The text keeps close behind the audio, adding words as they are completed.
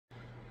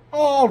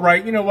All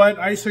right, you know what?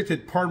 I just looked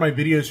at part of my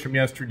videos from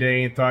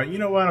yesterday and thought, you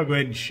know what? I'll go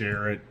ahead and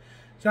share it.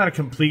 It's not a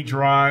complete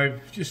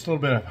drive, just a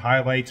little bit of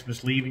highlights of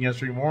us leaving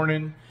yesterday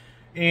morning.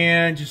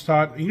 And just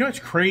thought, you know, it's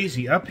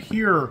crazy. Up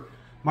here,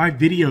 my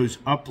videos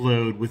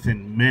upload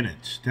within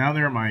minutes. Down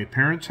there at my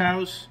parents'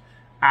 house,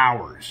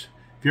 hours.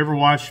 If you ever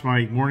watched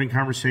my morning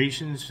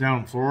conversations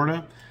down in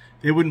Florida,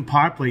 they wouldn't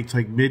populate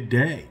till like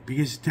midday.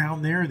 Because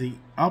down there, the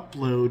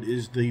upload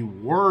is the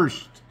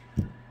worst.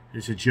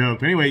 It's a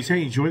joke. Anyways,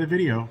 hey, enjoy the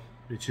video.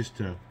 It's just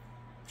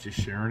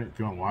sharing it if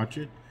you want to watch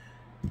it.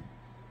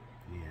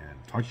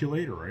 And talk to you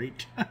later,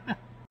 right?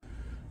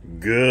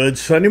 Good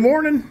Sunday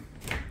morning.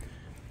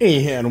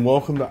 And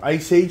welcome to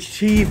Ice Age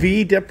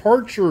TV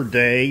Departure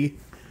Day.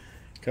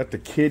 Got the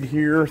kid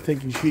here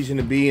thinking she's going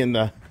to be in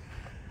the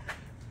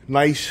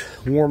nice,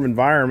 warm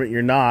environment.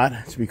 You're not.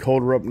 It's going to be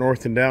colder up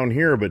north than down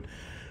here. But,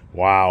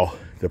 wow,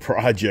 the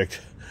project.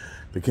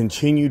 The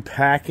continued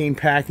packing.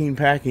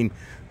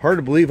 Hard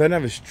to believe I didn't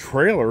have his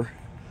trailer.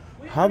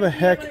 How the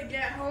heck? To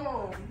get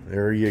home.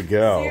 There you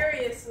go.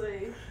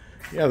 Seriously.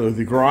 Yeah,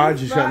 the garage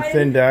has gotten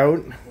thinned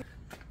out.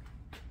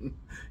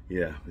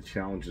 Yeah, the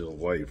challenges of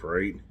life,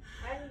 right?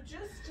 I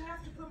just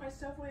have to put my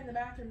stuff away in the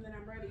bathroom, then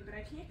I'm ready. But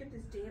I can't get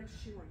this damn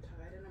shoe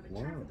untied, and I've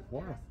been trying for the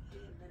past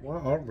damn minute.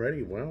 Well,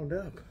 already wound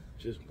up.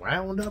 Just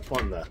wound up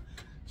on the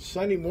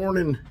Sunday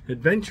morning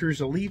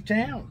adventures of Leave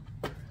Town.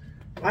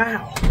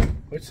 Wow.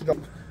 What's the...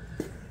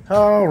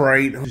 All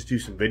right, I'll just do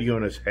some video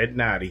on us heading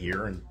out of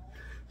here and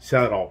see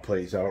how it all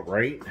plays out,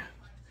 right?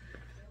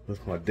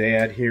 With my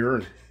dad here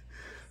and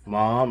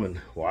mom, and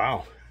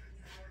wow,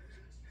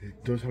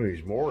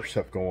 there's more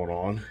stuff going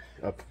on.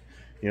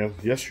 You know,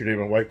 yesterday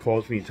my wife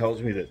calls me and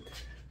tells me that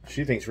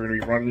she thinks we're gonna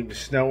be running into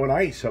snow and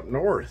ice up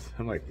north.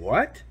 I'm like,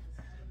 what?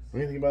 What do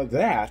you think about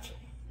that?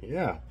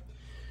 Yeah,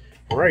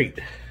 right.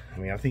 I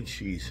mean, I think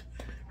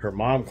her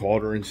mom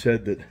called her and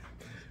said that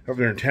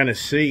over there in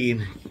Tennessee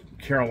and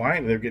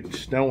Carolina, they're getting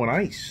snow and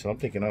ice. So I'm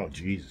thinking, oh,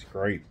 Jesus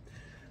Christ.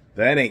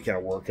 That ain't going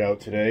to work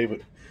out today. But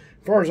as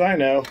far as I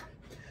know,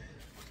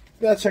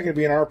 that's not going to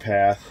be in our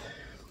path.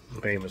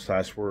 Famous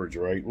last words,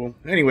 right? Well,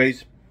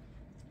 anyways,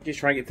 just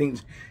trying to get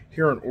things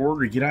here in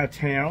order to get out of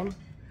town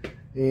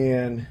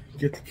and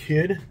get the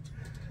kid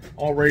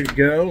all ready to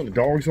go. And the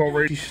dog's all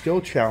ready. She's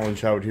still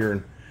challenged out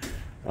here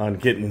on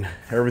getting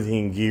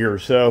everything in gear.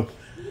 So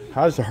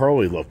how's the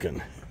Harley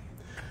looking?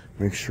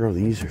 Make sure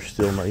these are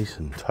still nice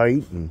and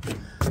tight. And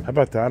how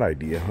about that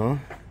idea, huh?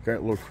 Got a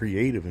little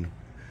creative, and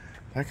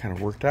that kind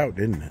of worked out,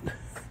 didn't it?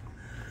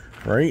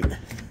 Right?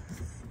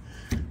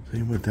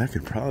 Think what that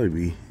could probably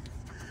be.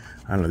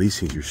 I don't know, these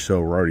things are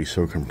already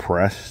so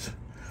compressed.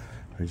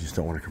 I just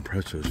don't want to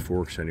compress those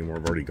forks anymore.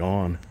 I've already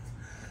gone.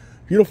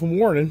 Beautiful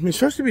morning. I mean, it's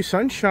supposed to be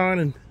sunshine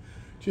and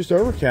just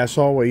overcast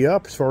all the way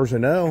up as far as I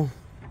know.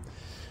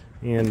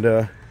 And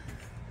I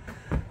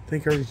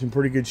think everything's in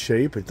pretty good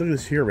shape. But look at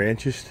this here, man.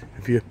 Just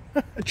if you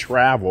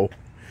travel,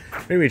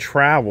 maybe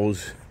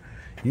travels,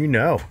 you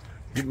know,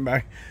 getting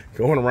back,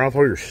 going around with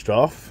all your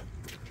stuff.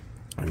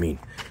 I mean,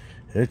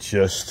 it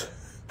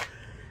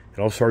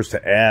all starts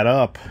to add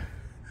up.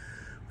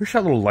 Wish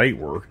that little light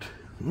worked.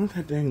 What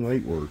that dang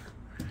light work?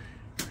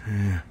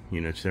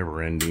 You know, it's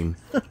never ending,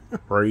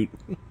 right?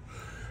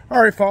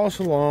 All right, follow us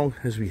along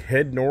as we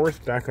head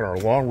north back on our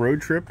long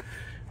road trip.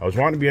 I was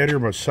wanting to be out here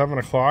about 7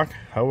 o'clock.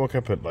 I woke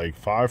up at like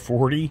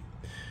 5:40,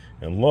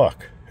 and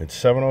look, it's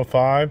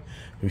 7:05.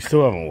 We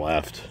still haven't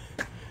left.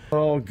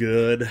 All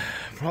good.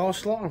 Follow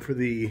us along for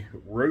the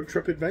road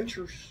trip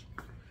adventures.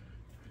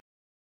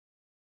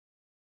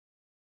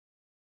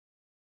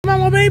 Come on,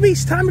 little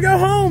babies, time to go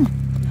home.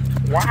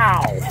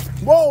 Wow.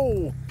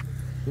 Whoa.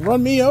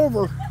 Run me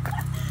over.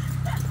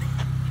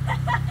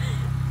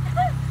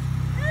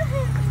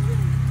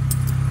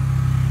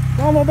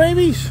 Come on, little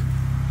babies.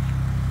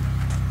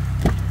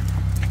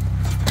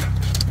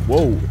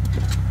 Whoa.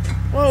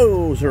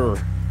 Whoa, sir.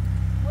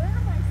 Where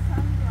are my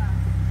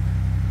sunglasses?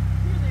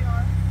 Here they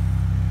are.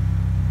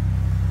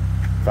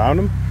 Found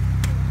them?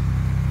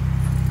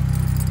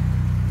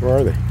 Where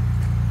are they?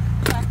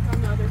 Back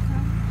on the other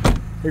side.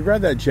 Hey,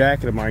 grab that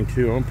jacket of mine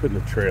too. I'm putting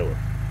the trailer.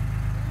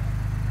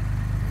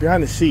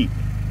 Behind the seat.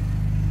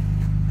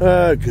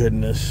 Oh,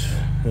 goodness.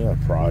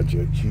 That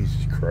project.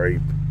 Jesus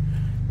Christ.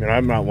 I mean,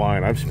 I'm not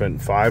lying. I've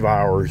spent 5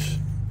 hours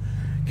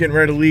getting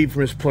ready to leave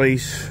from this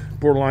place.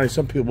 Borderline,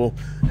 some people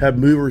have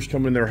movers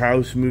come in their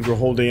house and move their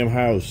whole damn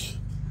house.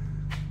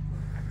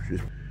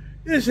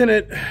 Isn't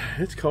it?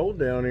 It's cold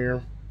down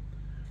here.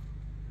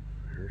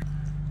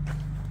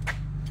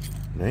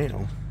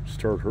 Now,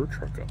 start her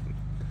truck up.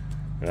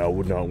 And I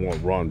would not want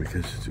to run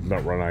because it's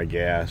about run out of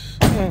gas.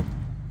 Huh?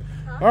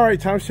 All right,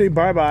 time to say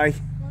bye-bye.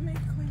 Let me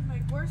clean my...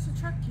 Where's the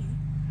truck key?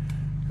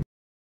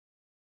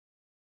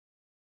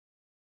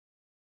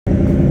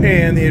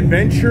 And the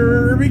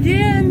adventure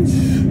begins.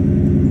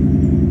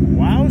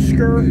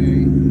 Wowsker.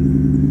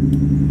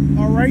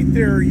 All right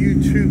there,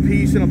 you two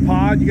peas in a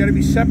pod. You got to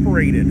be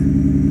separated.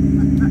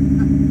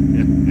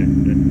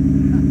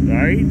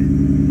 Right?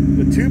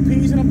 The two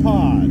peas in a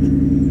pod.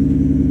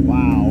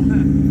 Wow.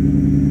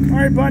 All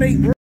right, buddy.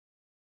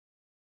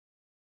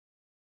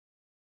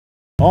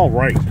 All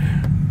right.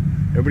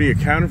 Everybody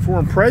accounted for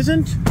and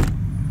present?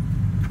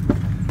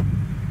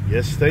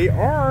 Yes, they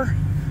are.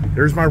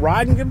 There's my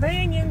riding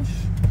companions.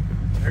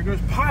 There goes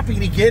Poppy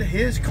to get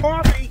his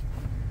coffee.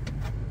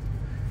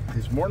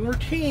 His morning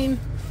routine.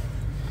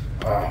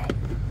 Oh.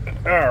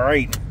 All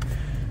right.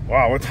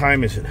 Wow, what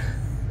time is it?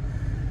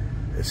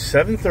 It's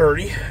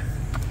 7:30.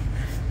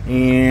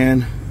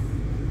 And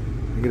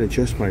I'm gonna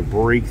adjust my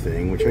brake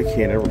thing, which I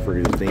can't ever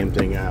figure this damn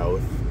thing out. I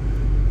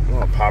don't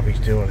know what Poppy's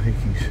doing. I think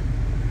he's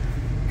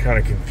kind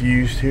of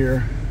confused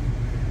here.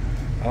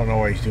 I don't know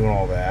why he's doing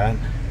all that.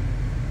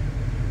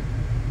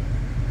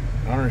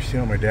 I don't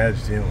understand what my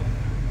dad's doing.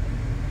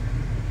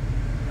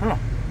 Huh.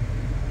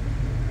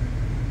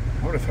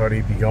 I would have thought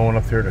he'd be going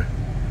up there to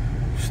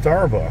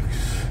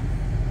Starbucks.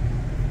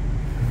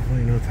 I don't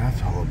really know what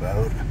that's all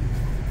about.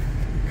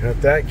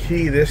 Got that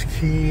key, this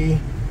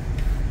key.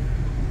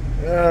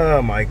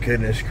 Oh my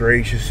goodness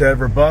gracious,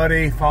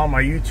 everybody. Follow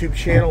my YouTube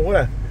channel.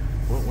 What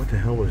the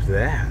hell was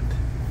that?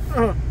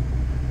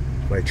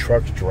 My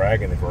truck's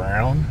dragging the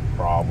ground,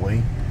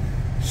 probably.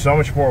 So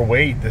much more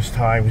weight this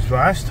time. Because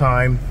last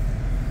time,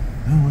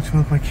 oh, what's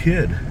wrong with my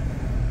kid?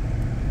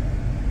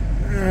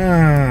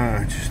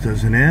 It just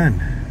doesn't end.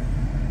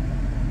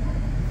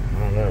 I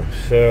don't know.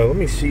 So let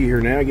me see here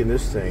now, getting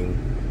this thing.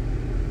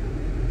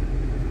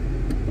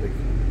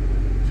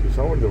 So it's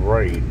over to the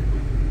right.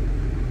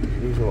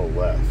 He's on the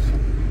left.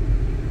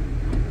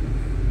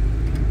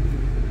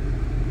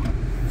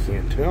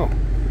 Can't tell.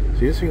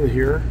 See this thing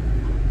here?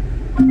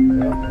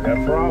 Yeah, I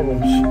got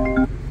problems.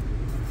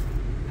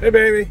 Hey,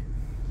 baby.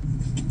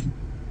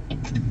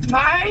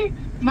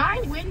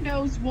 My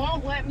windows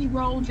won't let me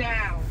roll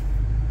down.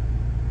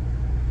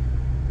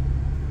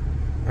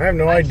 I have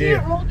no idea. I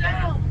can't roll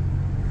down.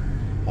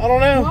 I don't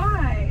know.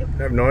 Why?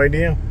 I have no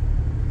idea.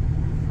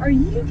 Are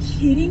you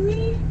kidding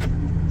me?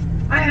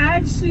 I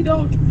actually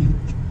don't.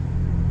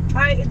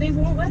 They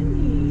won't let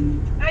me.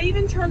 I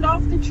even turned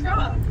off the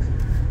truck.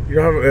 You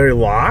don't have it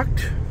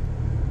locked?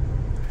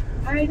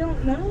 I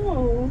don't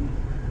know.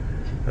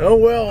 Oh,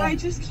 well. I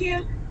just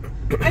can't.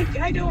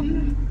 I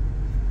don't.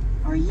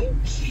 Are you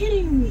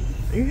kidding me?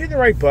 You hit the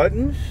right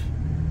buttons.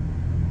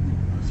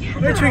 Yeah.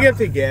 Once we get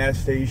to the gas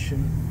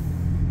station.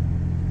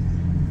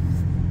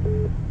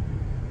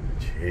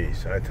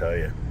 Jeez, I tell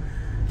you.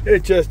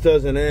 It just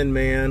doesn't end,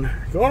 man.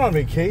 Going on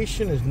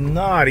vacation is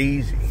not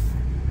easy.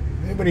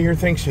 Anybody here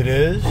thinks it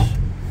is?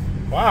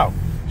 Wow.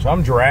 So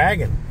I'm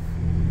dragging.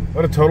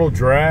 What a total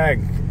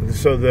drag.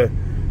 So the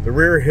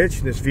rear hitch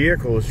in this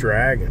vehicle is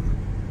dragging.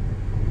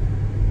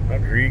 But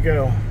here you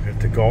go.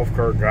 Got the golf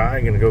cart guy.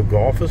 Gonna go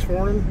golf this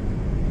morning?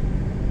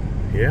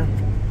 Yeah.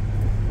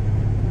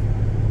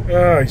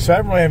 So I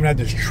really haven't had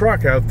this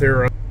truck out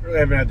there. I really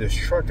haven't had this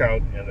truck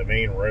out on the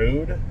main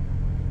road.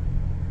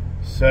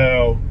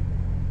 So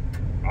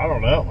I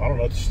don't know. I don't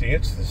know what the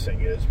stance of this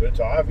thing is, but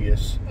it's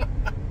obvious.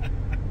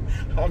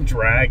 I'm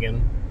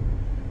dragging.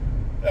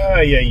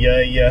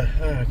 Yeah.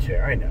 Okay,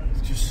 I know.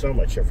 It's just so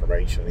much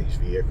information on these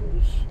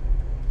vehicles.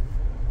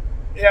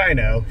 Yeah, I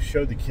know.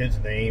 Showed the kid's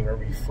name.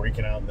 Everybody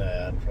freaking out in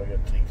that. Probably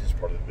gonna take this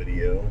part of the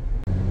video.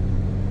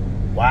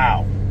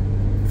 Wow.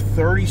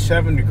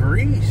 37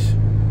 degrees.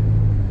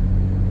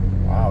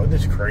 Wow, isn't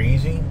this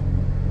crazy?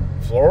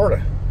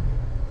 Florida.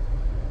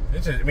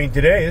 I mean,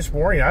 this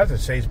morning, I have to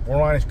say it's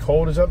borderline as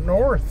cold as up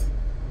north.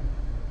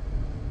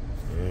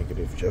 Yeah, I could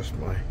adjust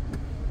my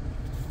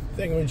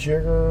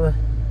thingamajigger.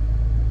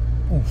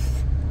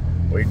 Oof.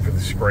 Waiting for the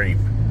scrape.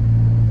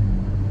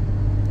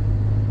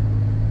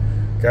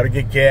 Got to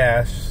get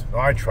gas.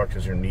 My truck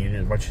doesn't need it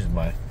as much as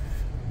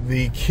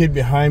the kid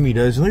behind me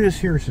does. Look at this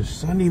here. It's a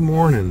Sunday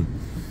morning.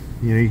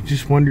 You know, you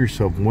just wonder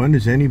yourself, when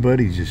does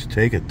anybody just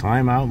take a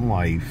time out in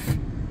life?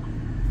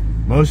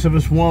 Most of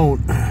us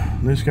won't.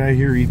 This guy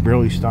here, he's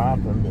barely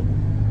stopping.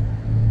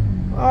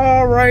 But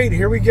all right,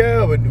 here we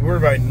go. But we're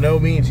by no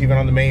means even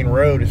on the main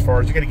road as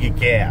far as you got to get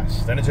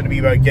gas. Then it's going to be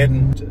about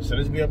getting. So it's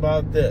going to be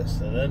about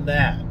this and then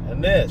that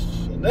and this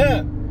and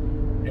that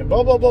and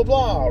blah blah blah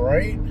blah.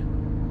 Right?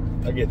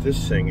 I get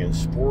this thing in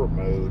sport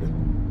mode.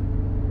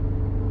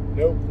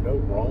 Nope,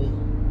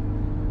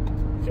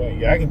 wrong. Okay,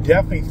 yeah, I can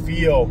definitely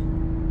feel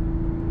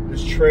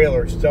this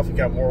trailer. It's definitely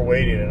got more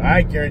weight in it.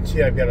 I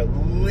guarantee I've got at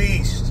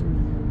least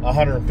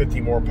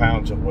 150 more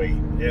pounds of weight.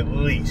 At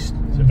least.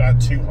 It's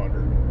about 200.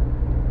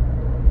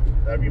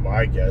 That'd be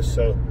my guess.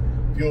 So,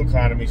 fuel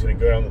economy is going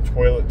to go down the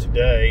toilet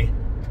today.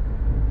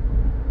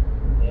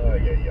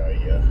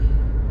 Yeah.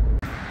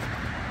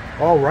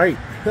 All right.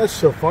 That's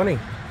so funny.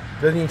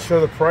 Doesn't even show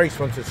the price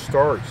once it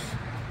starts.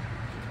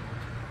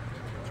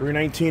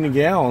 $3.19 a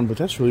gallon, but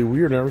that's really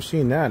weird. I've never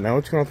seen that. Now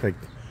it's going to like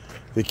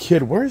the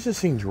kid. Where is this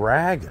thing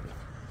dragging?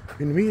 I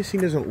mean, to me, this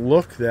thing doesn't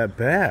look that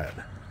bad.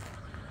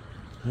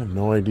 I have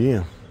no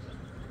idea.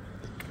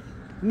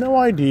 No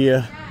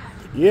idea.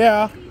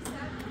 Yeah.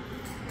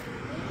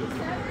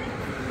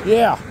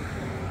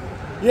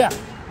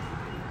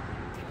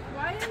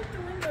 Why aren't the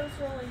windows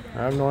rolling down?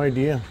 I have no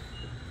idea.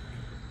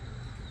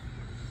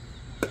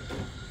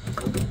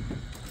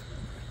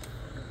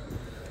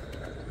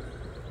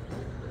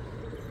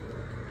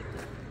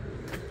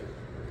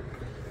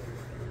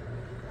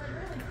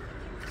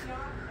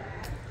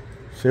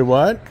 Say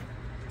what?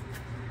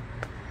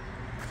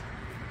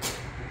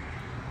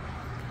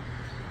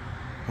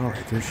 All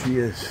right, there she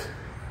is.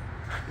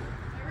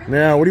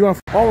 Now, what do you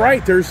want? All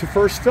right, there's the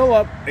first fill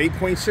up,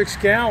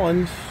 8.6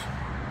 gallons.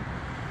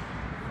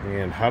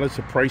 And how does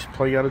the price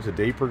play out as the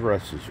day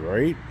progresses,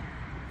 right?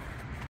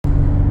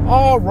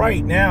 All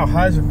right, now,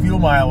 how does the fuel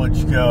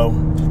mileage go?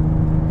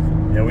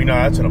 Yeah, we know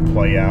that's going to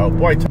play out.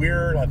 Boy, it's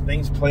weird how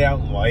things play out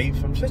in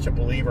life. I'm such a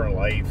believer in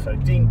life. I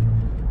think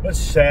what's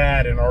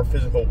sad in our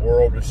physical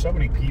world, there's so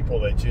many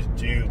people that just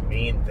do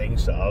mean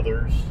things to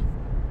others.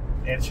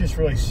 And it's just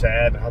really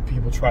sad how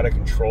people try to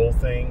control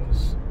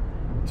things,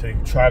 to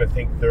try to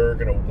think they're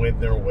going to win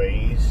their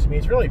ways. I mean,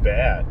 it's really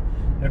bad.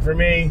 And for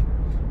me,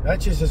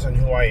 that just isn't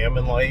who I am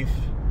in life.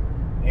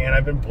 And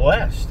I've been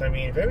blessed. I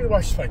mean, if anybody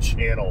watches my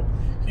channel,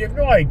 you have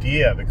no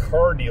idea the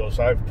car deals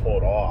I've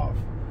pulled off.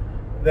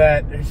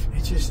 That it's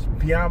just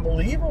beyond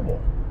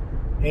believable.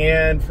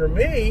 And for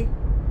me,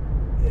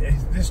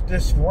 this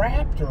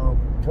Raptor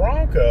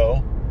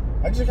Bronco,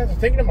 I just got to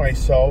thinking to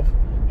myself,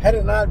 had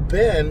it not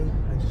been,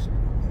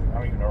 I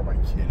don't even know where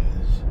my kid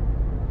is.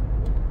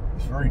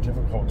 It's very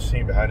difficult to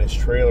see behind his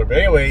trailer. But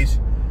anyways,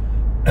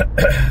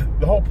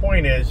 the whole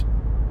point is,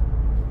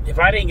 if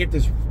I didn't get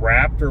this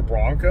Raptor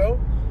Bronco,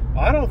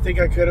 I don't think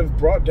I could have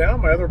brought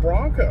down my other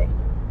Bronco.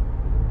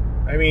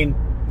 I mean,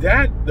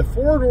 the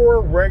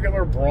four-door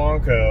regular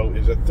Bronco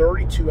is a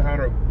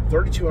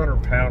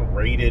 3,200 pound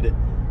rated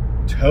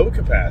tow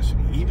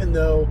capacity, even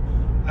though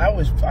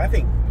I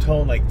think,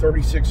 towing like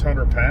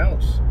 3,600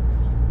 pounds,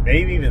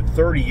 maybe even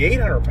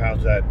 3,800 pounds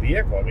of that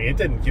vehicle. I mean, it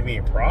didn't give me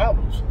any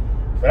problems.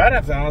 But I'd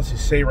have to honestly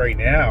say right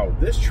now,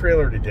 this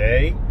trailer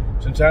today,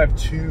 since I have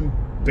two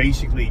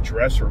basically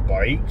dresser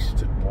bikes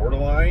to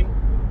borderline,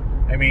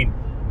 I mean,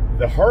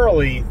 the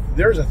Harley,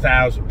 there's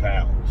 1,000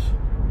 pounds.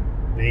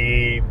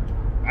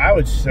 I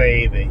would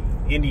say the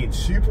Indian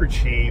Super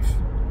Chief,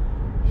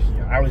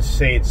 I would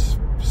say it's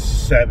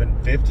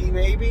 750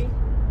 maybe.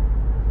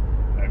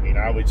 I mean,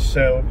 I would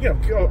say, you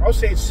know, I'll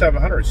say it's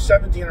 700,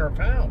 1,700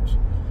 pounds.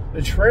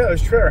 This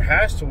trailer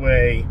has to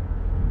weigh,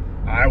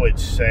 I would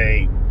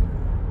say,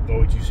 what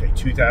would you say,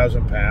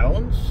 2,000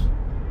 pounds?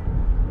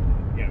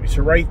 You know,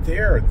 so right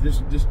there,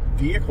 this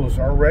vehicle is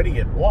already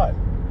at what?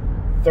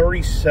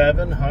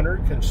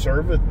 3,700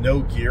 conservative,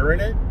 no gear in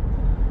it.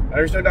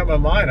 There's no doubt in my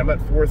mind, I'm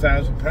at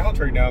 4,000 pounds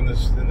right now in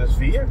this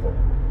vehicle.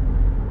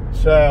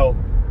 So,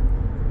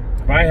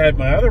 if I had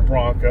my other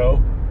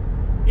Bronco,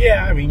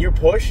 yeah, I mean, you're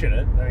pushing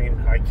it. I mean,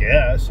 I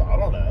guess, I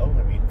don't know.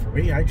 I mean, for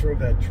me, I drove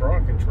that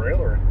truck and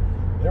trailer,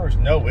 and there was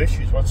no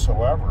issues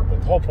whatsoever. But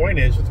the whole point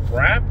is, with the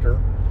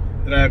Raptor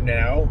that I have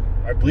now,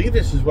 I believe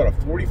this is, what, a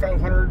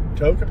 4,500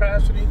 tow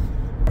capacity?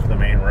 The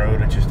main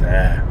road, it's just,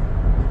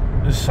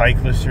 this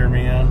cyclist here,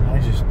 man, I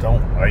just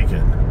don't like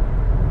it.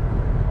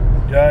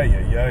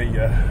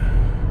 Yeah.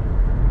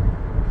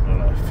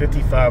 On a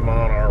 55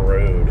 mile an hour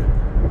road.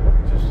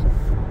 Just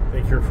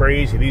think you're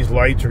crazy. These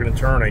lights are going to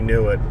turn. I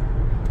knew it.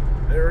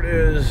 There it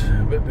is.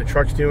 But the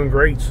truck's doing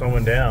great,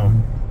 slowing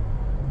down.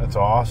 That's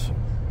awesome.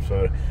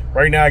 So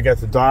right now I got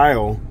the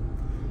dial.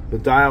 The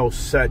dial's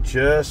set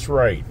just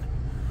right.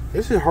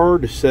 This is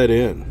hard to set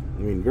in. I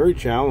mean, very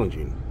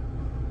challenging.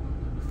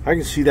 I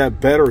can see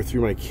that better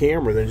through my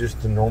camera than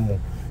just the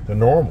normal.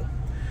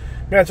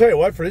 Man, I'll tell you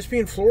what, for this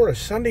being Florida,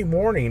 Sunday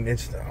morning,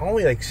 it's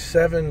only like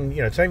 7,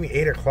 you know, it's not even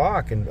 8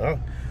 o'clock, and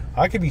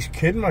I could be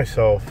kidding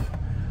myself.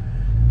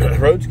 The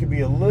roads could be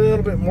a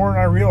little bit more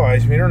than I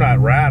realize. I mean, they're not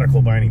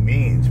radical by any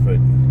means, but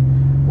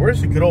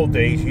where's the good old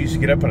days? You used to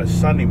get up on a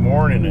Sunday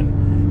morning,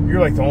 and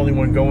you're like the only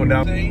one going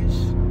down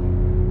days.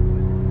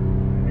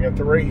 You have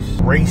to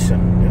racing.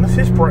 And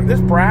this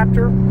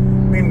Raptor, I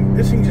mean,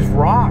 this thing just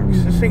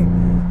rocks. This thing,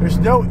 there's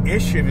no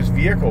issue of this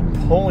vehicle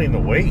pulling the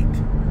weight.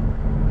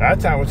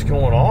 That's not what's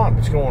going on.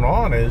 What's going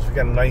on is we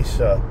got a nice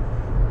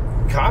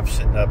cop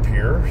sitting up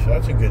here, so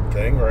that's a good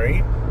thing,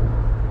 right?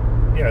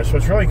 You know, so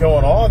what's really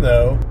going on,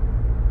 though,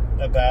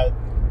 about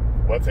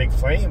what they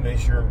claim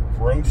is your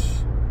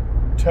gross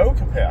tow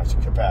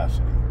capacity.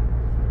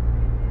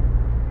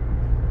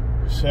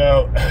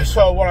 So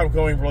what I'm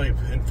going really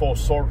in full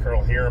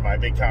circle here in my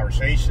big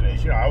conversation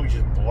is, you know, I was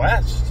just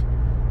blessed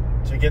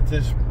to get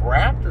this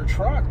Raptor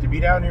truck to be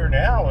down here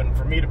now, and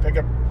for me to pick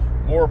up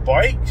more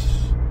bikes.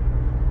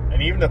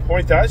 And even the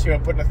point that I was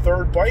even putting a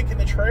third bike in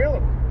the trailer.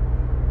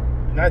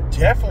 And that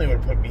definitely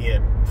would put me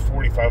at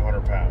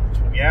 4,500 pounds.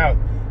 Yeah,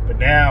 but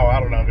now, I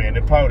don't know, man.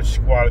 They probably would have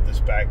squatted this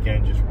back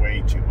end just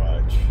way too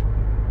much.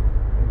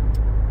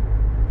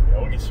 Yeah,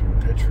 we'll get some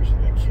pictures of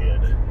the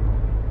kid.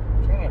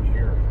 What's going on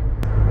here?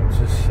 What's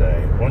this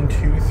say? 1,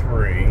 2,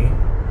 3.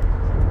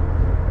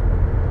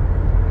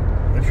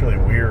 That's really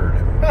weird.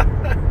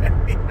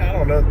 I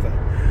don't know.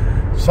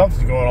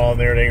 Something's going on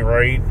there. It ain't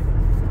right.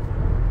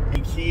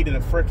 Key to the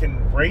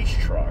frickin' race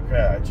truck.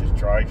 It just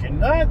drives you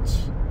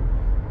nuts.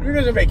 If you're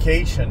going on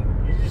vacation,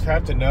 you just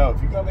have to know.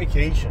 If you go on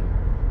vacation,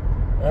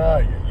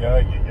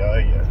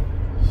 yeah.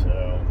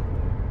 So,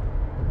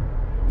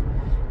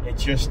 it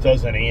just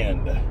doesn't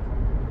end,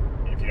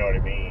 if you know what I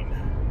mean.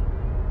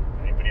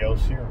 Anybody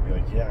else here would be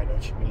like, yeah, I know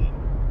what you mean.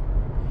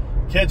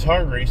 Kid's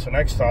hungry, so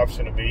next stop's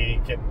going to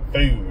be getting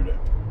food.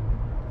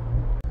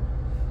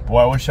 Boy,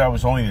 I wish that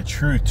was only the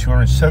truth.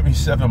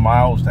 277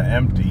 miles to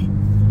empty.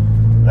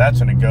 That's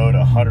going to go to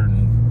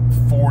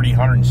 140,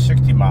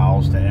 160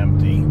 miles to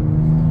empty.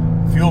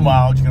 Fuel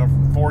mileage going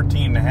from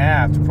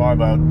 14.5 to probably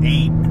about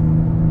 8.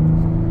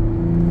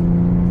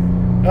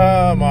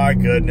 Oh my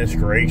goodness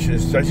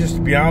gracious. That's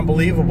just beyond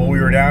believable. We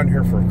were down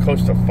here for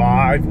close to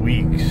 5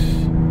 weeks.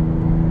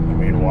 I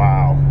mean,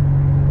 wow.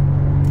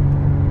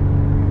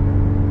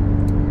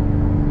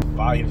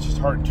 It's just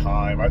hard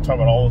time. I talk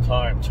about all the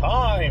time.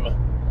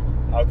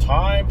 How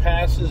time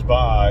passes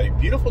by.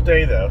 Beautiful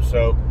day though.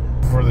 So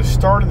for the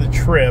start of the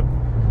trip,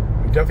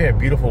 we definitely have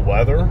beautiful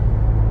weather.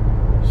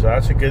 So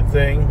that's a good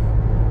thing.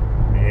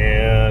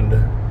 And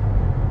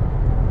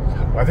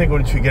I think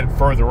once we get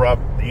further up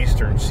the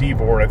eastern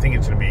seaboard, I think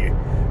it's going to be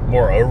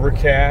more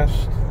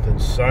overcast than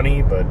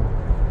sunny. But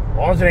as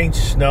long as it ain't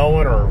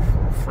snowing or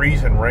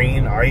freezing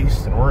rain,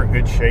 ice, then we're in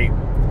good shape.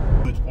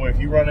 Boy, if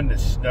you run into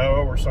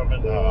snow or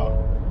something,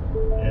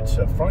 it's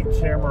a front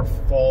camera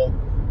fault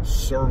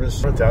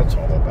service. What that's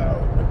all about?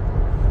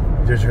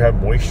 Does it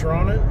have moisture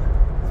on it?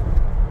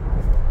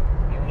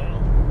 I don't know.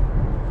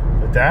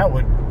 But that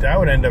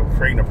would end up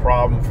creating a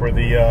problem for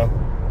the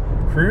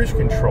cruise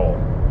control.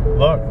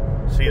 Look,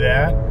 see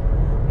that?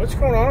 What's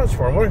going on this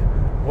morning?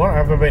 What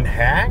have I been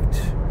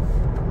hacked?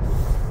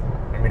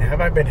 I mean,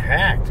 have I been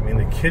hacked? I mean,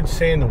 the kid's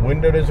saying the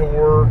window doesn't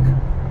work.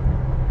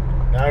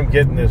 Now I'm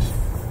getting this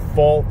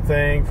fault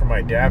thing from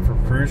my dad for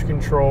cruise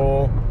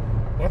control.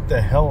 What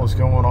the hell is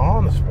going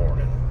on this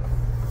morning?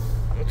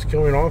 What's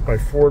going on with my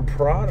Ford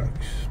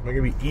products? Am I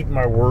going to be eating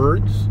my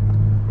words?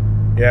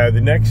 Yeah,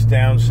 the next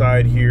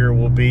downside here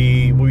will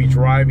be we'll be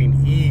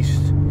driving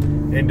east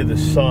into the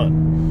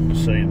sun.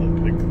 So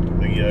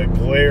the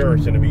glare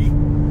is going to be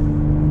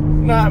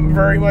not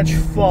very much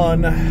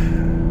fun.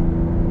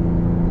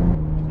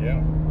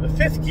 Yeah, the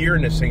fifth gear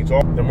in this thing's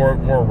all the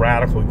more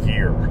radical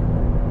gear.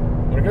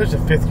 When it goes to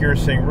fifth gear,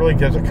 this thing really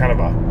does a kind of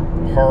a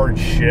hard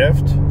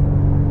shift.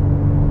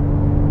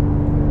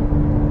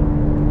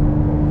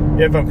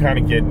 If I'm kind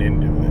of getting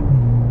into it.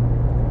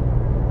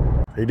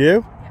 They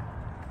do? Yeah.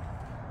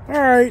 All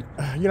right.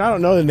 You know, I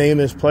don't know the name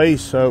of this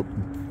place, so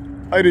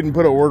I didn't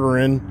put an order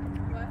in.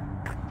 What?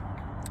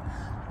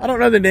 I don't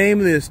know the name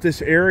of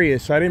this area,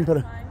 so I didn't put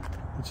a...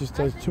 It just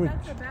does too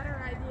much. That's a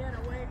better idea in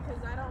a way,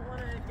 because I don't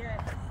want to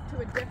get to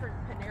a different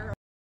Panera.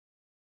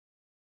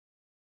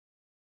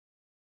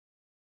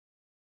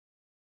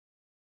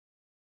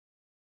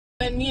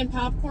 When me and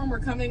Popcorn were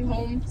coming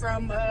home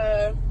from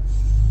the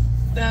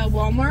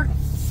Walmart,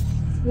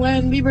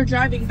 when we were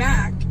driving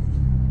back,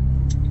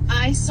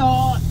 I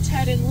saw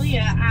Ted and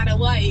Leah at a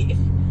light,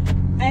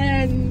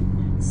 and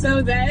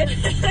so then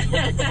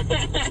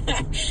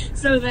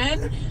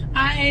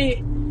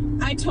I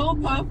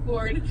told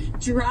Popcorn,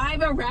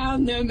 drive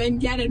around them and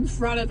get in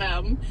front of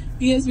them,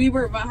 because we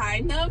were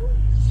behind them.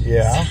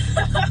 Yeah.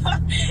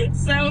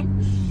 So,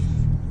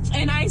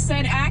 and I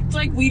said, act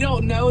like we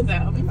don't know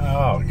them.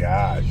 Oh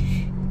gosh.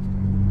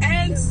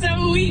 And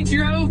so we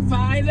drove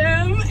by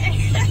them,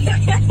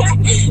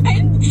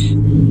 and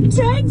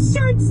Ted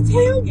starts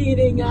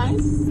tailgating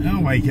us. Oh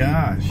my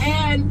gosh.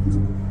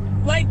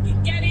 And like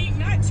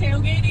not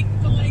tailgating,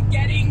 but like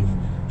getting,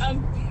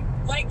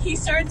 like he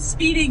starts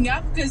speeding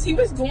up because he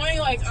was going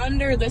like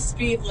under the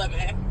speed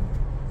limit.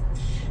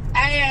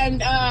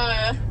 And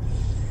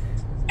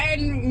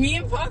me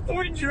and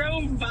Popcorn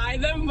drove by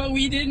them, but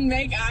we didn't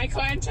make eye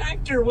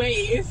contact or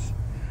wave.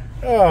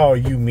 Oh,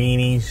 you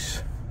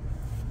meanies.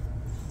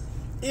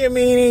 You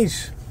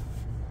meanies.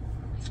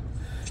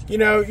 You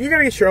know, you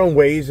gotta get your own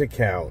Waze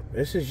account.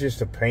 This is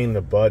just a pain in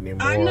the butt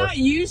anymore. I'm not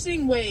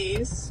using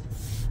Waze.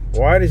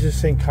 Why does this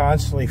thing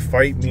constantly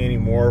fight me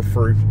anymore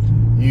for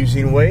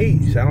using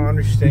Waze? I don't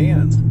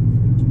understand.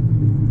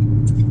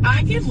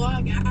 I can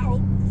log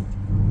out.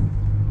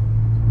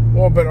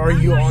 Well, but are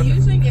you on? I'm not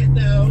using it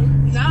though.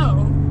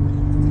 No.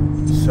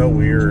 So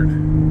weird.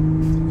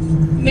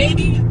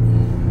 Maybe.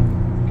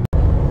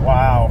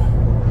 Wow.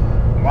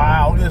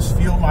 Wow, look at this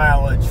fuel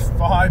mileage,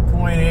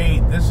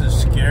 5.8. This is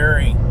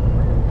scary.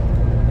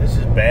 This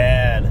is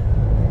bad.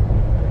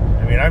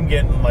 I mean, I'm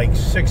getting like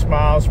 6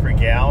 miles per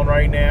gallon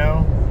right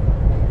now.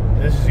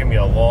 This is gonna be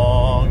a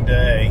long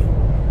day.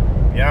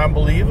 Yeah,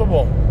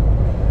 unbelievable.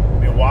 I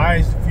mean, why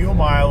is the fuel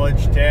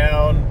mileage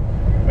down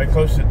by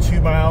close to 2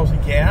 miles a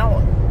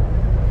gallon?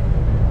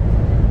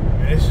 I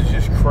mean, this is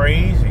just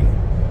crazy.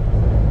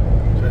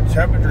 So the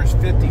temperature is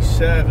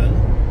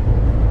 57.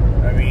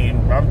 I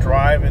mean, I'm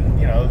driving,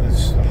 you know,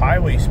 this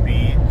highway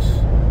speeds.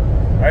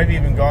 I've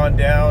even gone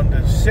down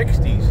to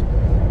 60s,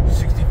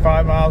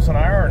 65 miles an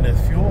hour, and the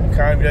fuel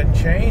kind of doesn't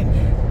change.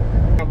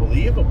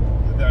 Unbelievable.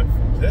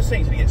 This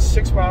thing's gonna get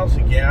 6 miles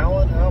a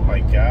gallon. Oh my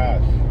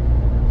gosh.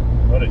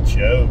 What a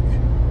joke.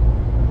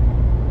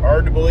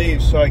 Hard to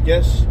believe. So I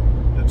guess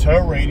the tow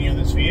rating of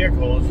this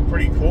vehicle is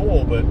pretty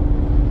cool, but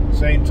at the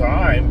same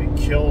time, it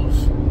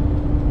kills,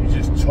 you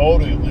just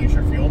totally lose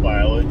your fuel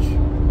mileage.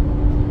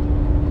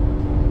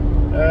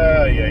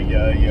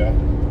 Yeah.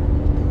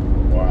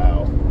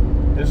 Wow.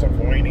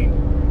 Disappointing.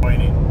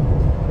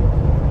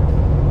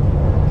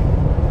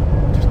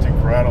 Just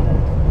incredible.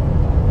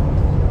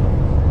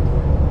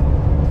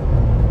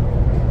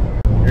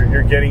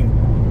 You're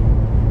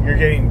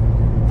getting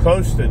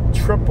close to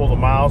triple the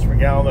miles per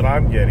gallon that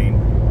I'm getting.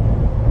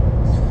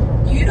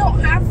 You don't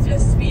have to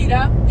speed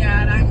up,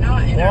 Dad. I'm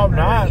not in a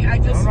hurry.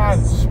 I'm not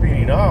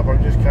speeding up.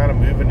 I'm just kind of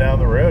moving down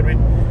the road. I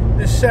mean,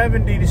 the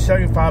 70 to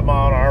 75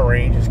 mile an hour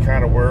range is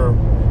kind of where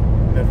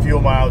the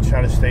fuel mileage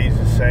kind of stays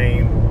the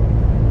same.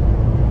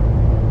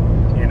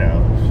 You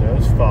know, so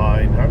it's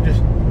fine. I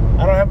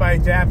don't have my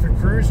adaptive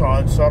cruise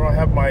on, so I don't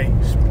have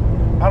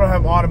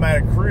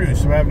automatic cruise,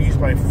 so I'm having to use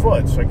my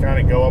foot, so I kind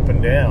of go up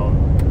and down.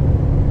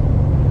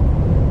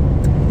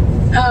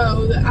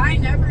 Oh, I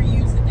never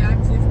use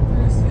adaptive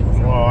cruise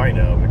control. Well, I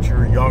know, but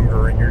you're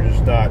younger and you're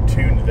just not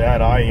tuned to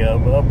that. I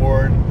am. I'm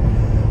more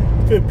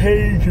the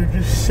page, you're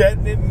just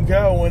setting it and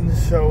going.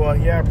 So,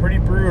 yeah, pretty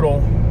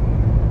brutal.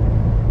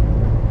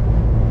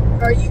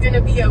 Are you going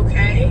to be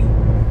okay?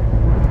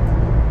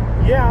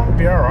 Yeah, I'll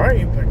be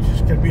alright, but it's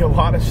just going to be a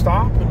lot of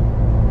stopping.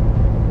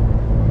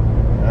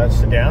 That's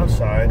the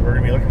downside. We're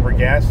going to be looking for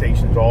gas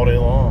stations all day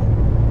long.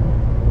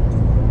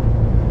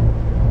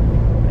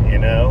 You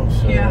know,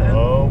 so, yeah.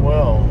 Oh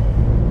well.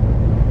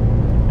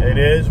 It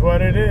is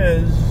what it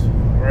is.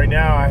 Right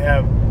now I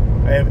have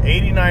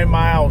 89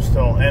 miles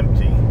still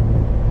empty.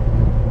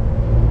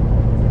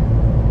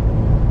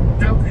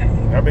 Okay.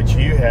 I bet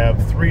you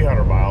have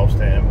 300 miles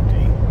to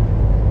empty.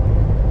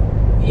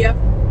 Yep.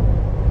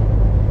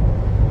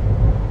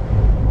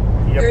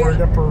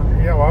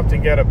 Yeah, we'll have to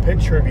get a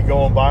picture of you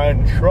going by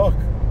in the truck.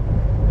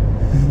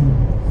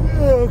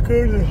 Yeah, I'll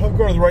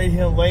go to the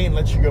right-hand lane and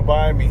let you go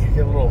by me.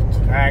 Get a little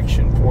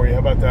action for you. How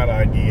about that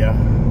idea?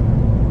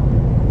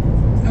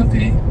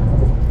 Okay.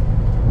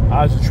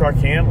 How's the truck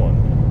handling?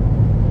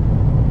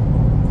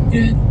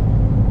 Good.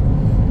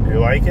 Do you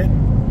like it?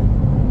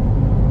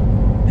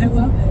 I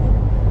love it.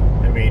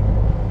 I mean,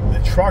 the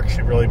truck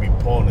should really be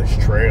pulling this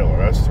trailer.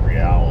 That's the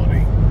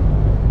reality.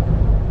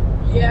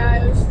 Yeah,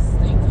 I was just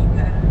thinking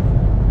that. I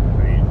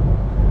mean,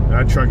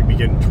 that truck could be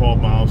getting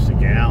 12 miles a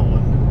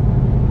gallon.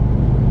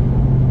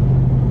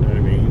 You know what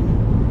I mean?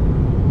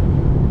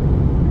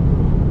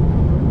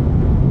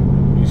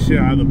 You see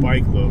how the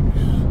bike looks.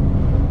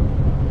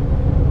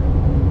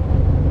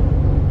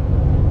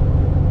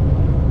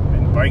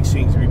 And the bike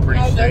seems to be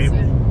pretty stable.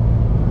 You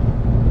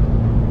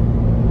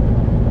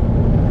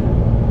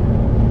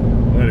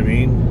know what I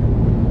mean?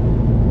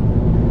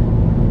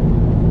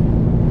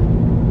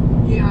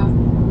 Yeah.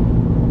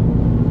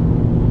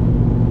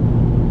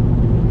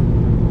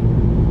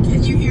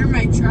 Can you hear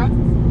my truck?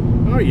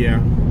 Oh yeah,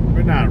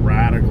 but not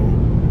radical.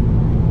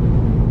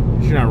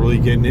 You're not really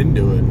getting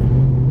into it.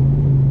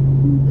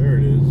 There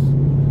it is.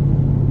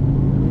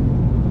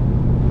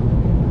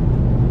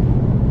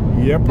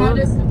 Yep. How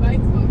does the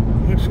bike look?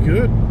 Looks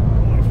good.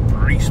 Looks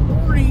pretty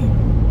sporty.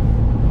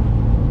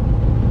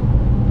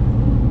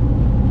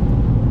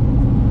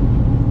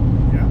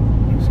 Yeah,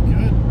 looks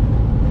good.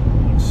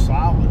 Looks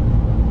solid.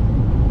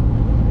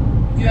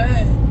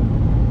 Good.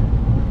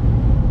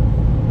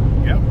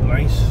 Yep,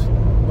 nice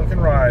looking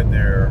ride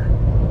there.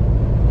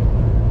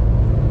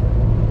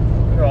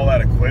 Look at all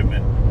that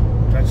equipment.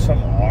 That's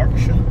some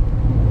auction.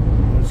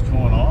 What's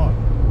going on?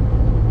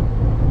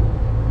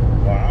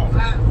 Wow.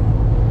 Wow.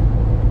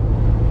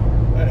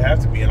 That'd have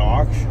to be an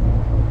auction.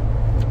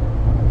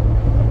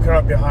 I'm coming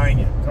up behind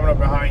you.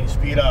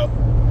 Speed up.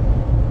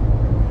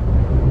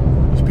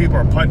 These people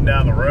are putting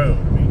down the road.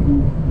 I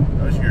mean,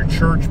 those are your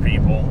church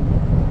people.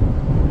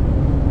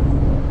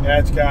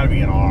 That's got to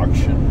be an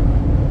auction.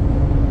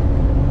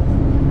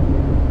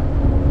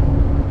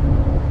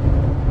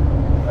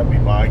 That'd be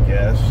my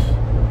guess.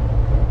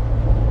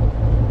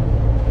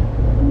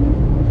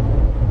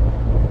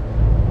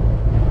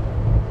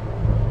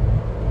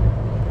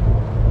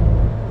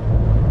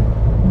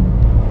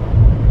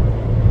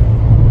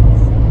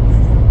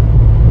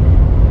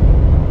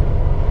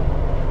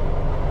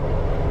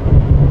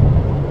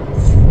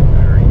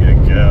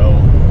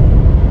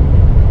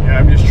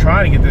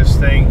 Trying to get this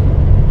thing,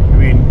 I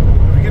mean,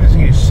 if we get this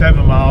thing to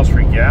 7 miles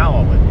per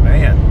gallon, but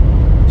man,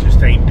 it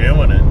just ain't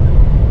doing it.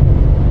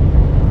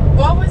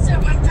 What was it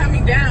when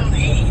coming down?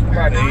 8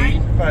 or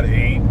 9? About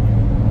 8.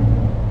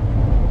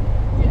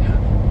 Yeah.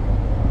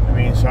 I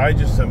mean, so I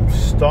just am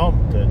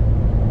stumped that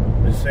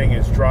this thing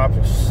has dropped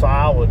a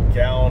solid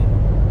gallon.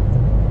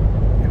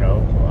 You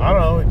know, I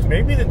don't know, it's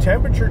maybe the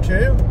temperature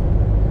too.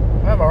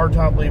 I have a hard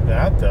time believing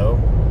that though.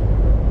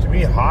 To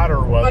me, hotter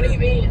weather. What do you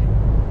mean?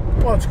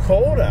 Well, it's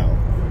cold out.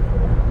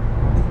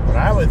 But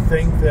I would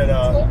think that,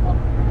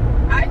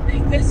 I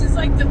think this is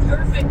like the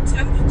perfect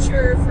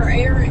temperature for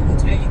air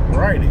intake.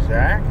 Right,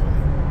 exactly.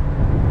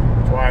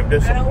 That's why I'm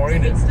disappointed. I don't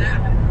think it's that.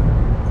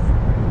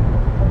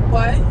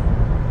 What?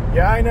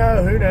 Yeah, I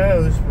know. Who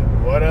knows? But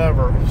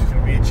whatever. It's going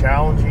to be a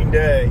challenging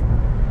day.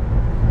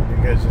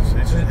 Because it's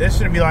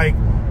going to be like,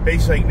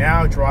 basically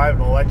now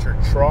driving an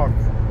electric truck.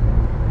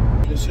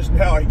 It's just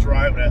now like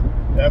driving a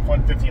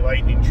F-150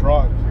 Lightning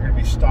truck. You're going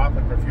to be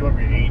stopping for fuel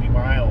every 80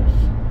 miles.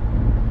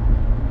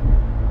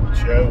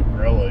 Joke,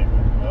 really.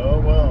 Oh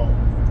well.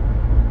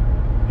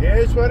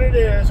 is what it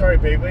is. All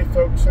right, baby, let me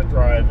focus on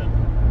driving.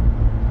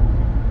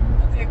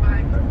 Okay,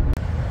 bye.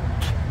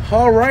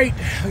 All right,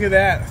 look at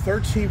that.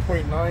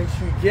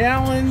 13.92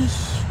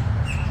 gallons.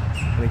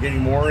 Can I get any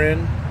more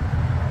in?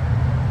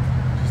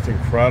 Just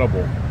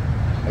incredible.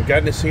 I've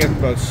gotten this thing up to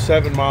about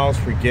 7 miles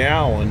per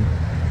gallon,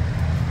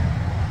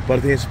 but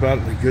I think it's about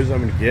as good as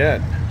I'm going to get.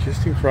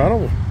 Just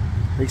incredible.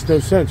 Makes no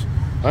sense.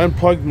 I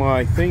unplugged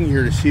my thing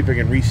here to see if I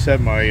can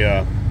reset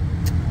my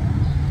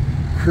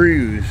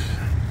cruise.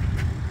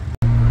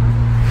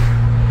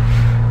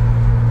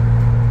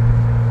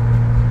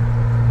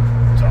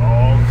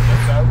 Dog,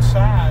 look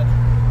outside.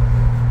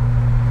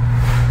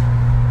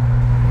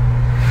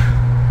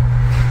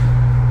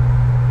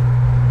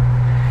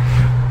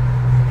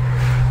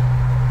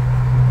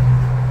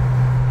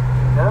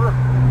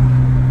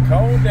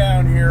 Cold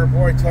down here,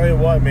 boy, I tell you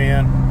what,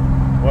 man,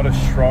 what a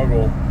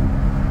struggle.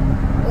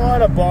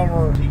 What a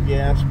bummer. The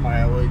gas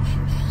mileage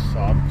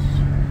sucks.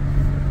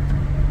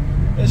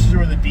 This is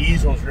where the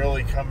diesels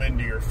really come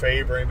into your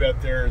favor. I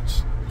bet there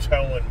it's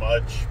towing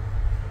much.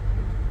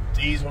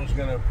 Diesel's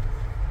gonna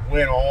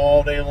win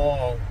all day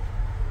long.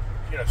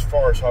 You know, as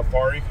far as how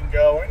far you can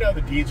go. I know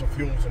the diesel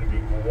fuel is gonna be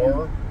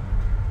more.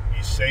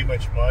 You save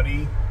much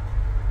money.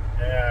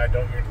 Yeah, I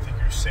don't really think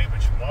you save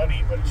much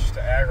money, but it's just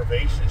the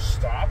aggravation of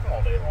stopping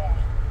all day long.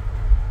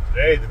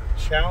 Today, the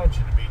challenge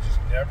is to be just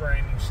never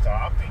ending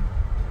stopping.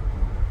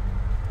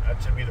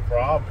 That's going to be the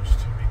problem. It's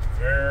going to be a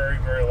very,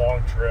 very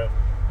long trip.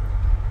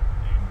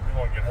 We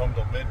won't get home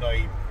till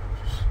midnight.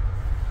 Just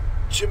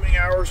too many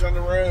hours on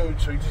the road,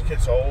 so it just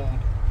gets old.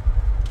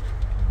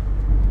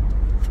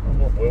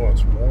 Oh boy,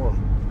 wants more.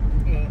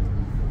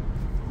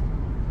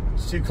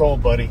 It's too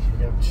cold, buddy.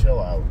 You have to chill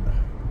out.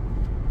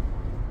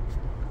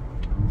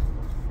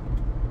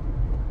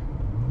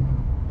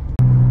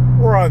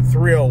 We're on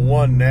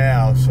 301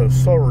 now, so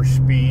slower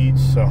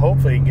speeds. So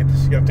hopefully you can get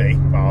this up to 8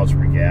 miles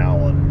per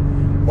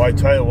gallon. Well, I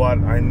tell you what,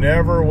 I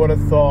never would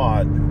have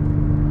thought.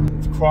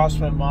 It's crossed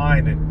my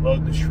mind that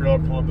loading the trailer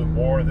up a little bit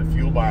more, the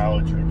fuel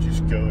mileage would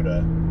just go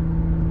to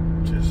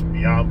just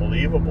beyond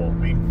believable. I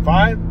mean,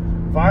 five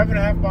and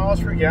a half miles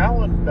per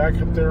gallon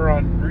back up there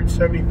on Route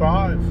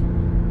 75.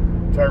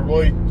 So I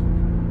really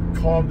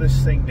calmed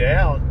this thing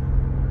down.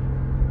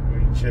 I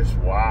mean, just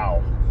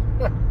wow.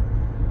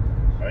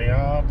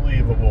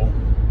 Unbelievable.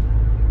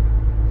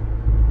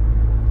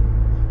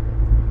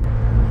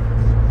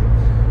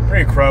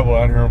 Pretty incredible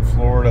out here in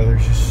Florida.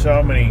 There's just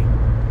so many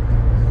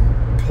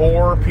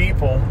poor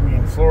people. I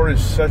mean, Florida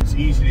is such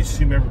easy to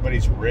assume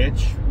everybody's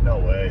rich. No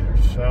way.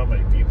 There's so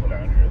many people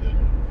down here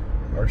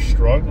that are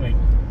struggling.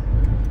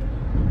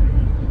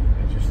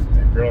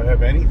 They barely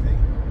have anything.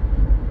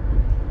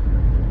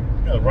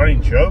 You know, the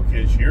running joke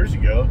is years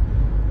ago,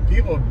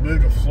 people would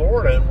move to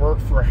Florida and work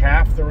for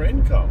half their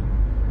income,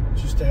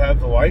 just to have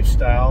the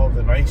lifestyle,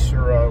 the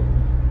nicer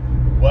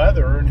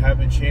weather, and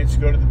having a chance to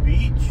go to the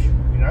beach. I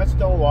mean, that's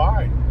no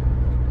lie.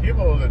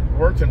 People that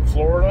worked in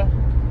Florida,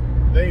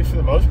 they, for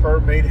the most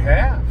part, made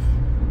half.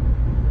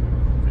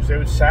 Because they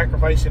would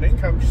sacrifice an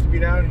income just to be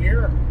down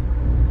here.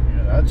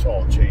 Yeah, that's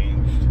all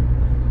changed.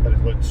 But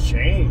what's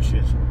changed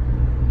is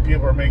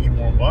people are making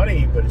more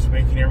money, but it's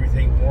making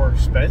everything more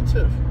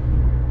expensive.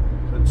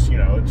 So it's, you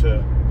know, it's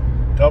a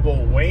double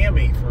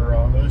whammy for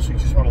those who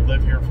just want to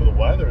live here for the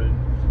weather.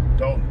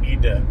 Don't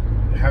need to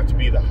have to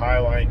be the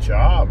high-line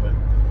job, but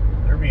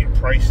they're being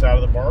priced out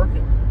of the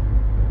market.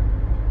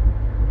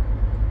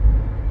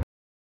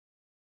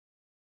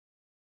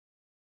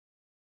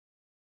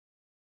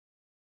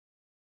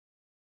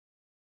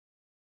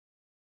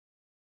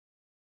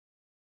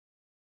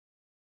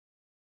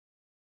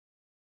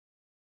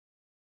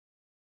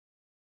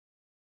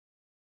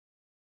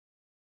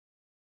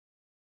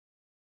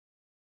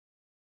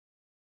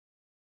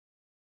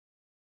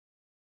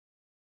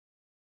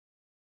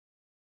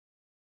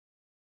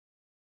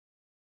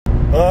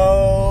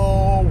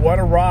 Oh, what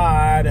a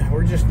ride.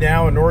 We're just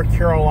now in North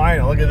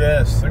Carolina. Look at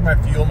this. Look at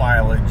my fuel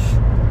mileage.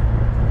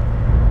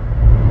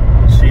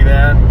 See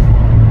that?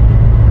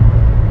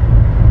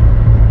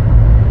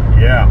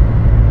 Yeah.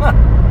 Huh.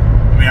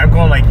 I mean, I'm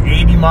going like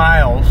 80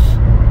 miles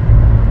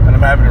and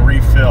I'm having to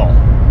refill.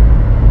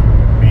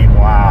 I mean,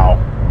 wow.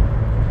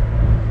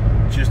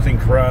 Just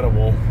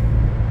incredible.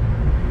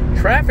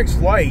 Traffic's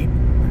light,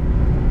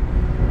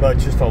 but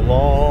just a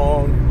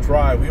long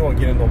drive. We won't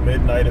get until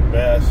midnight at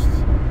best.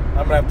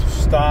 I'm going to have to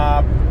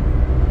stop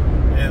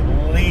at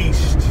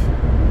least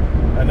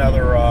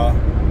another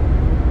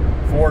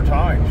 3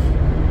 times.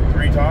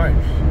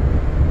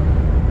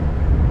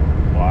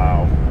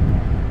 Wow.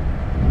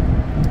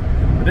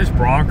 But this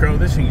Bronco,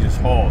 this thing just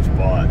hauls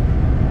butt.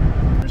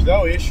 There's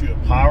no issue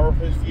of power for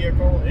this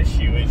vehicle. The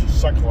issue is you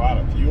suck a lot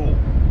of fuel.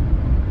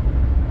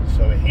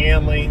 So the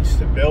handling,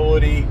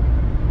 stability,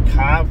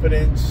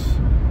 confidence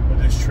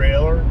with this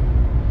trailer,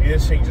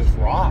 this thing just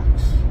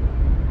rocks.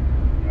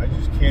 I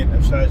just can't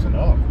emphasize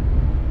enough.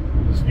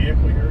 This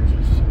vehicle here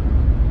just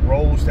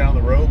rolls down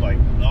the road like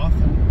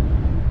nothing.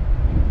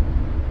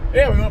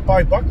 Yeah, we went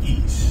by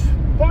Buc-ee's.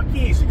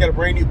 Buc-ee's, they got a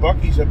brand new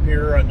Buc-ee's up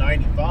here on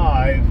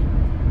 95.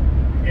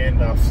 in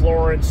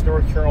Florence,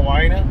 North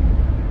Carolina.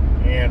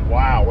 And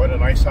wow, what a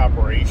nice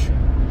operation.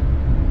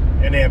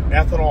 And they have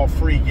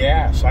ethanol-free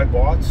gas. I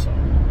bought some.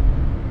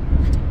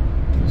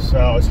 So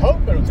I was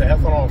hoping with the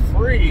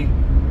ethanol-free,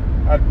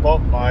 I'd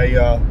bump my,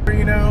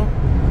 you know,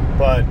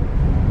 but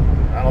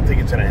I don't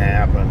think it's gonna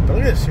happen. But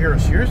look at this here.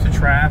 So here's the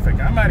traffic.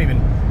 I'm not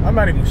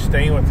even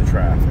staying with the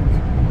traffic.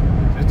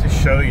 Just to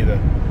show you the,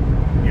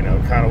 you know,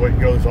 kind of what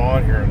goes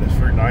on here in this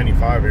Route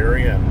 95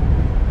 area.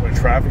 When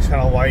traffic's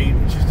kind of light,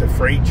 it's just a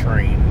freight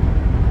train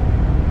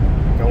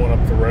going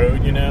up the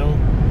road, you know.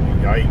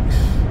 Yikes.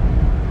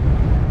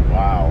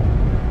 Wow.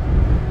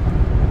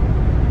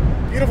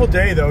 Beautiful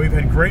day though. We've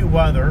had great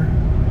weather.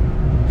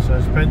 So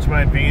it's been to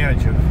my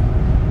advantage of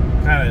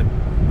kind of,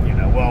 you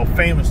know, well,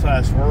 famous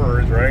last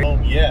words, right?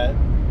 Home yet.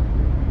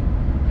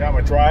 Got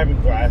my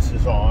driving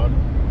glasses on.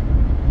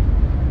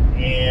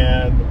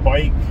 And the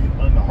bike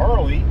on the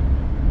Harley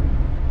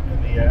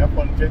and the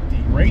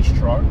F-150 race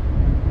truck,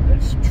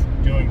 it's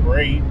doing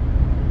great.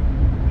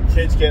 The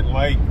kid's getting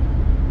like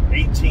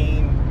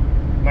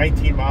 18,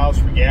 19 miles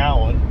per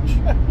gallon.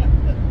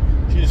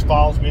 She just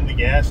follows me in the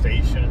gas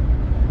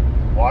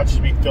station, watches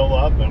me fill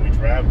up, then we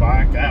drive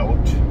back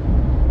out.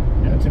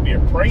 Yeah, it's gonna be a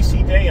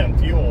pricey day on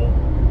fuel.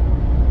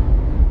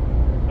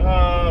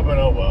 But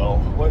oh well.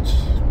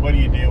 What do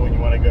you do when you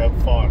want to go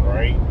have fun,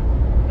 right?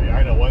 I mean,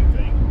 I know one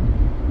thing.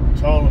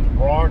 Towing with the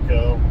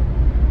Bronco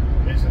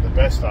isn't the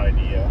best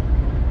idea.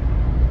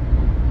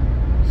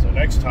 So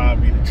next time,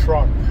 be the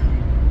truck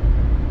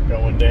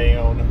going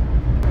down.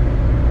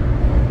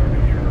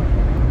 Over here.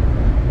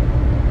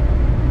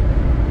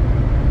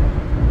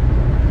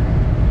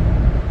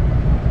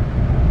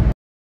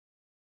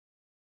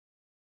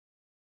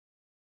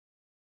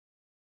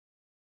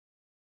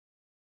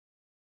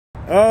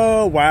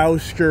 Oh,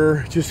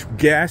 wowsker. Just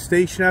gas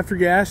station after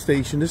gas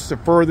station. This is the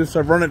furthest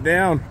I've run it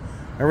down.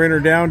 I ran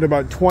her down to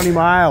about 20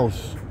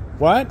 miles.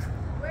 What?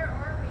 Where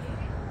are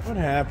we? What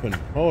happened?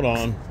 Hold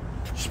on.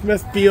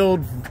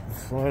 Smithfield,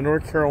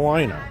 North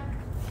Carolina.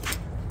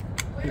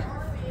 Where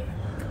are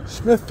we?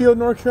 Smithfield,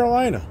 North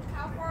Carolina.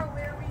 How far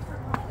away are we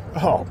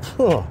from home?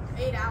 Oh,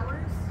 8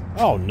 hours?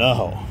 oh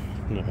no.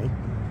 No. 6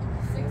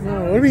 hours?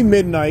 No, it'll be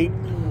midnight.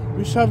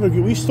 We still have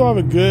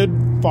a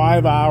good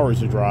 5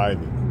 hours of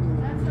driving.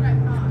 That's what I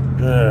thought.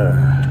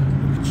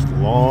 It's a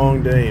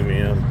long day,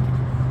 man.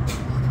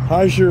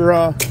 How's your,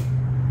 that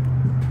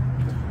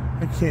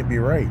can't be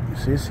right.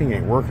 See, this thing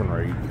ain't working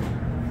right.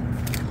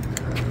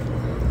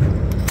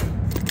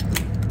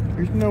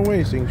 There's no way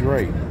this thing's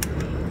right.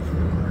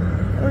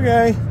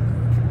 Okay.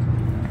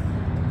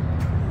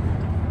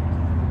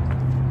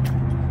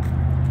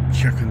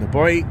 Checking the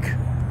bike.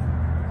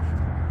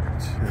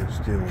 Let's see how it's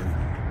doing.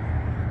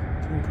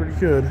 Doing pretty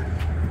good.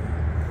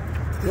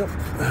 Yep.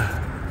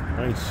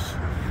 Nice.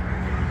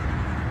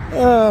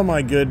 Oh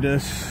my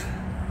goodness.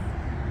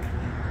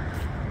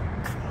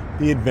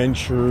 The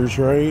adventures,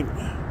 right?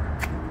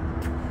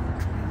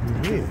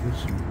 Hey, it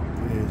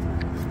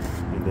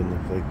doesn't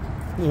look like,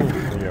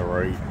 yeah,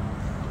 right.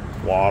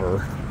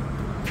 Water.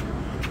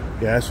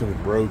 Gas was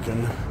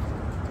broken.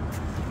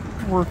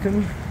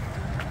 Working.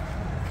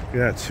 Look at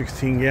that,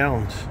 16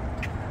 gallons.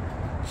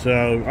 So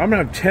I'm gonna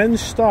have 10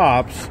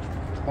 stops.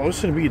 Oh, this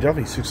is gonna be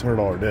definitely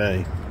 $600 a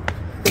day.